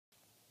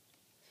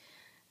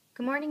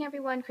Good morning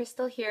everyone,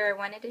 Crystal here. I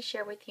wanted to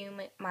share with you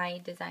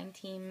my design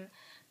team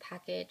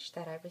package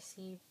that I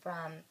received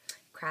from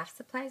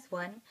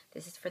Craftsupplies1.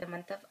 This is for the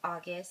month of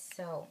August,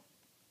 so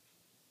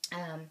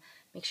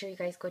make sure you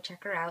guys go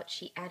check her out.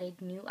 She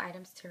added new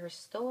items to her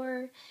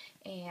store,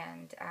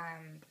 and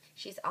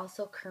she's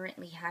also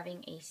currently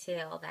having a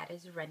sale that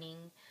is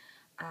running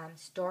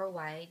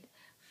store-wide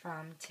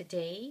from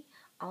today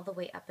all the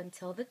way up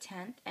until the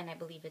 10th, and I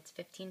believe it's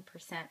 15%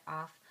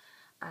 off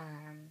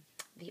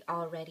the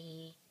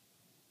already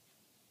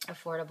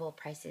affordable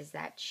prices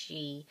that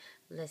she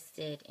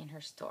listed in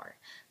her store.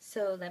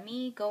 So let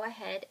me go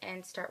ahead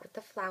and start with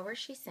the flowers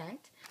she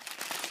sent.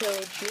 So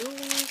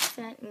Julie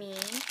sent me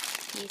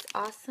these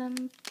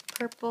awesome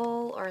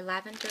purple or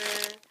lavender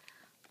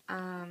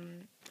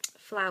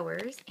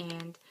flowers,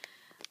 and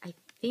I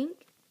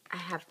think I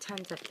have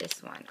tons of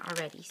this one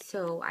already,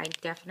 so I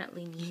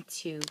definitely need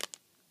to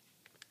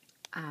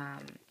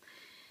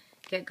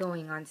get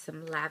going on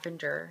some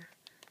lavender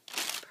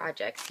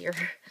projects here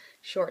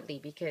shortly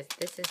because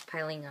this is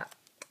piling up.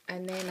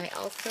 And then I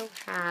also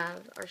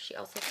have, or she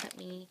also sent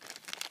me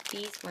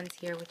these ones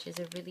here, which is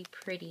a really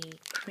pretty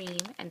cream,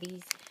 and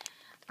these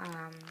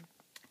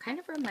kind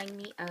of remind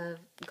me of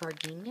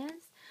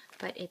gardenias,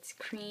 but it's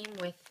cream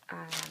with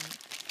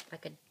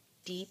like a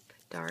deep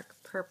dark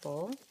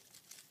purple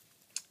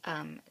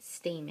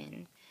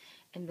stamen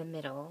in the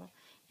middle,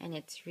 and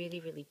it's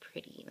really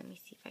pretty. Let me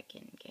see if I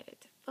can get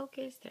it to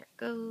focus. There it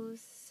goes.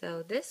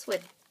 So this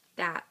with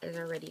that is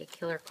already a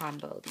killer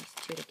combo, these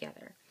two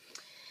together.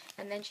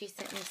 And then she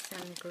sent me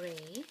some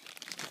gray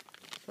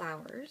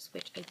flowers,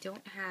 which I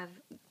don't have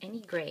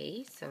any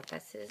gray, so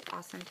this is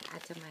awesome to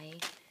add to my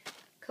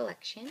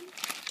collection.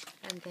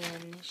 And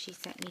then she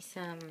sent me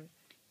some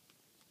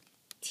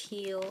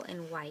teal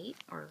and white,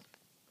 or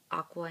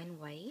aqua and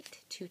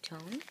white,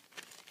 two-tone.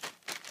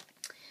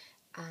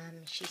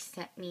 She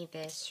sent me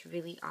this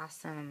really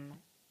awesome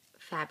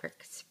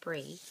fabric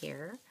spray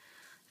here,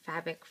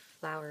 fabric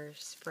flower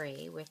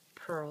spray with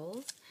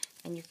pearls,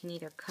 and you can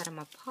either cut them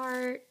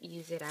apart,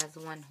 use it as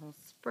one whole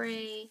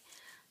spray.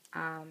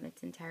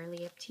 It's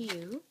entirely up to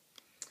you.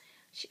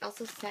 She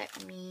also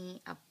sent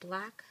me a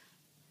black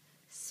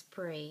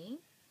spray,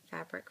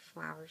 fabric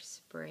flower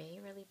spray,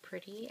 really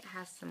pretty. It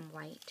has some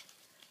white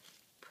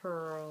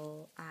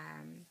pearls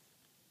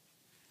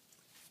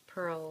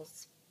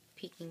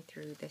peeking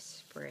through the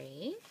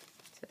spray.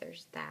 So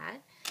there's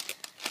that.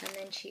 And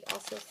then she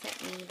also sent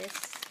me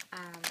this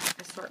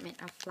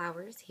assortment of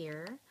flowers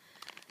here,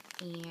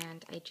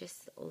 and I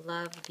just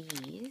love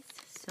these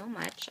so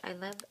much.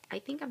 I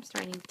think I'm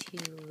starting to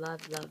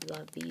love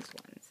these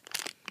ones.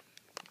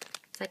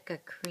 It's like a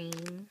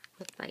cream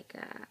with like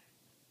a,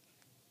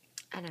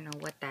 I don't know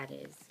what that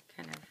is,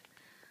 kind of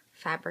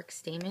fabric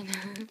stamen.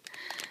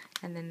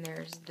 And then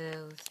there's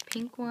those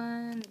pink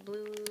ones,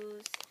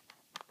 blues,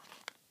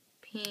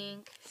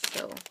 pink,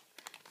 so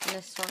an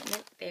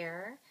assortment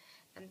there.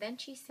 And then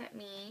she sent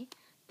me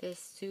this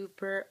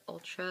super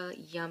ultra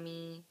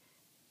yummy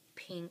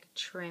pink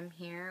trim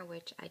here,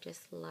 which I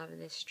just love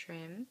this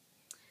trim.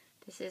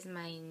 This is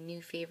my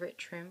new favorite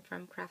trim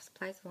from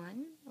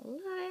Craftsupplies1.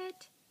 Love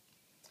it.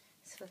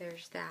 So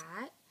there's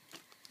that.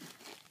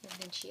 And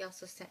then she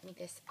also sent me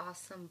this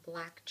awesome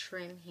black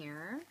trim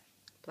here,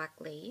 black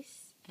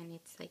lace, and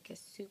it's like a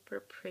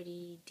super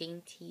pretty,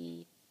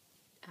 dainty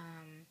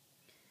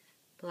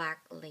black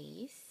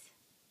lace.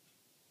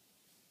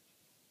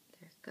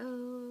 There it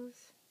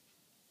goes.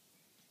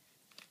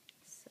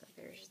 So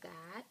there's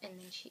that. And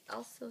then she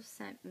also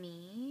sent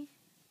me,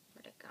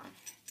 where'd it go?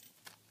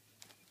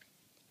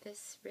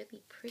 This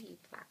really pretty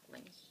black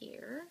one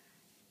here.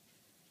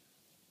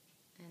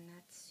 And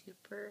that's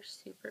super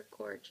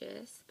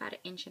gorgeous. About 1.5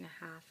 inches,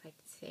 I'd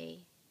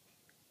say.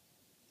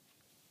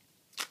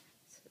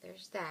 So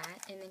there's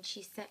that. And then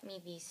she sent me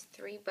these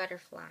 3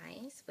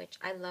 butterflies, which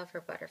I love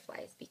her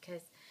butterflies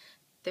because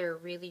they're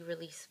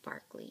really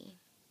sparkly.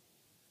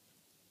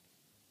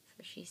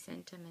 So she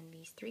sent them in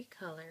these 3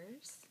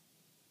 colors.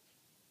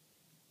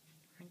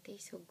 Aren't they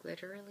so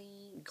glittery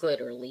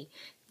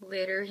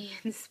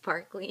and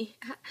sparkly?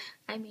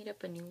 I made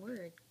up a new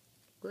word.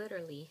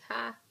 Glitterly,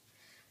 ha!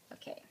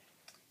 Okay.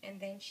 And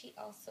then she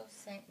also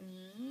sent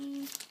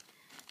me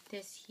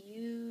this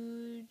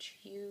huge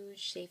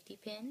safety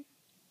pin,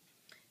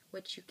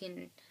 which you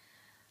can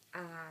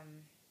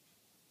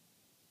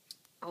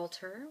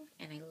alter,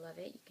 and I love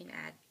it. You can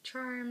add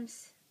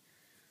charms,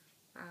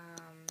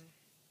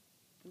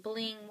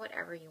 bling,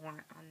 whatever you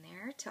want on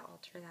there to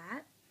alter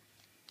that.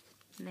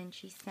 And then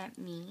she sent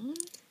me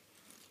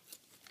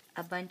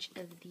a bunch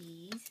of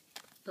these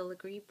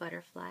filigree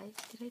butterflies.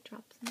 Did I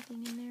drop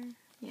something in there?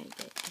 Yeah,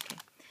 I did. Okay.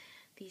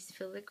 These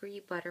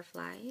filigree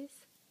butterflies.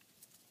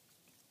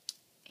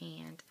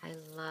 And I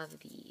love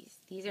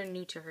these. These are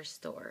new to her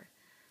store.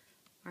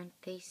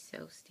 Aren't they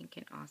so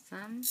stinking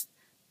awesome?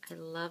 I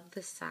love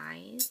the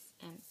size.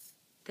 And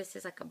this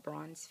is like a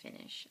bronze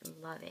finish. I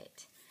love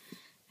it.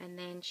 And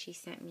then she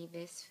sent me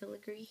this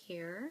filigree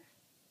here.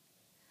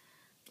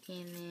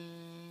 And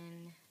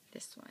then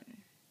this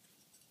one.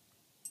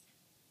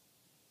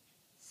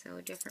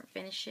 So different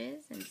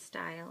finishes and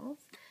styles.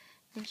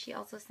 Then she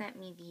also sent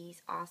me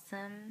these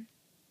awesome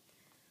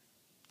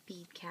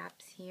bead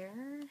caps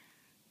here.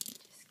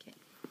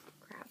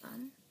 Grab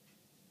them.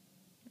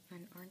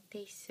 And aren't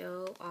they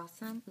so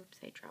awesome? Oops,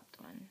 I dropped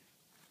one.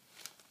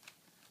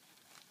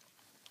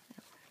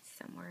 Oh, it's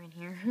somewhere in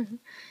here.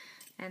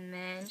 And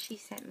then she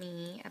sent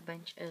me a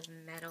bunch of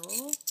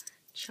metal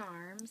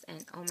charms.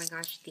 And oh my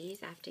gosh,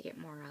 these I have to get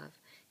more of.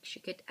 She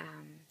could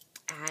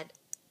add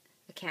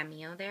a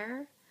cameo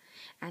there.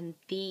 And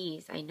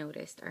these, I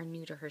noticed, are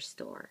new to her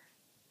store.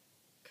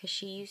 Because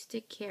she used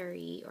to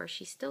carry, or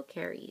she still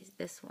carries,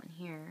 this one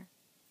here.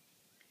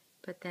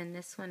 But then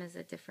this one is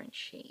a different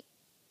shape.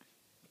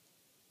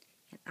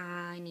 And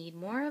I need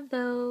more of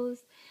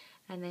those.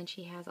 And then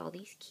she has all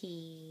these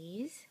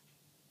keys.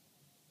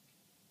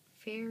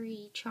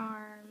 Fairy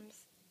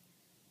charms.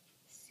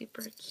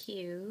 Super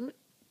cute.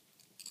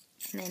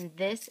 And then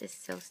this is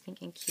so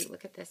stinking cute.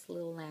 Look at this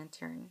little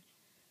lantern.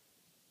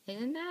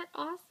 Isn't that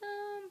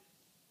awesome?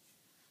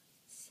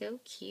 So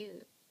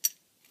cute.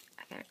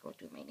 I gotta go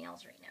do my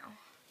nails right now.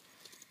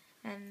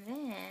 And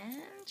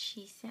then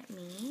she sent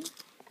me,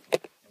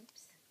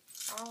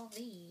 all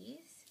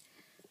these,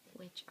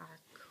 which are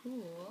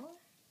cool.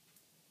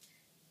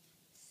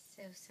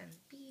 So some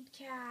bead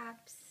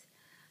caps.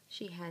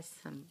 She has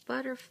some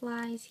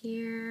butterflies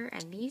here,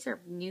 and these are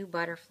new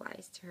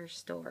butterflies to her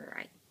store.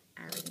 I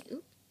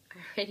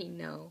already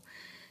know.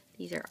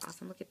 These are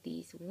awesome. Look at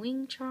these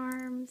wing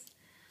charms.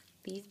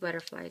 These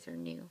butterflies are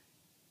new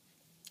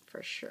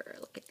for sure.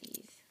 Look at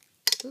these.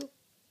 Oop.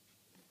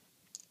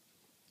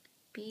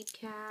 Bead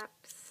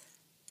caps.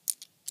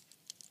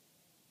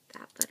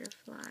 That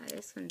butterfly.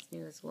 This one's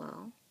new as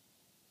well.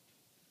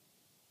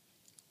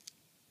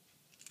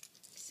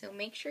 So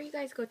make sure you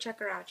guys go check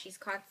her out. She's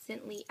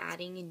constantly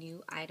adding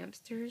new items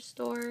to her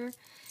store.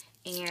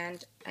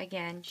 And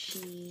again,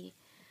 she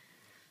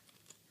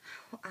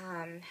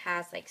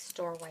has like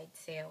store-wide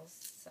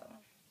sales. So,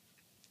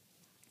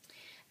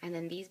 and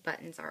then these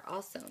buttons are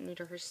also new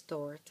to her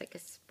store. It's like a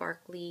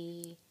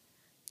sparkly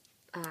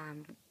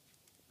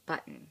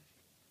button.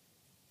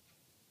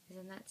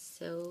 Isn't that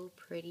so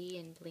pretty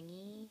and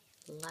blingy?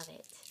 Love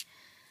it.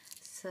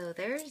 So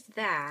there's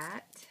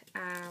that.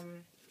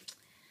 And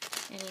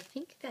I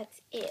think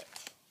that's it.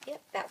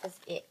 Yep, that was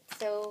it.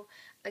 So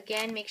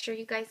again, make sure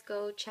you guys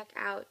go check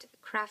out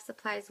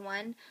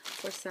Craftsupplies1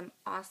 for some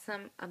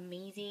awesome,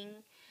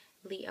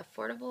 amazingly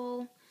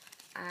affordable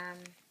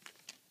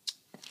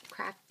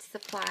craft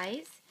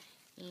supplies.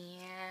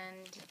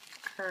 And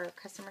her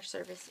customer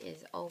service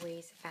is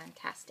always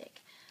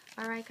fantastic.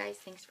 Alright guys,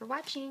 thanks for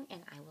watching,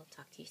 and I will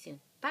talk to you soon.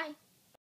 Bye!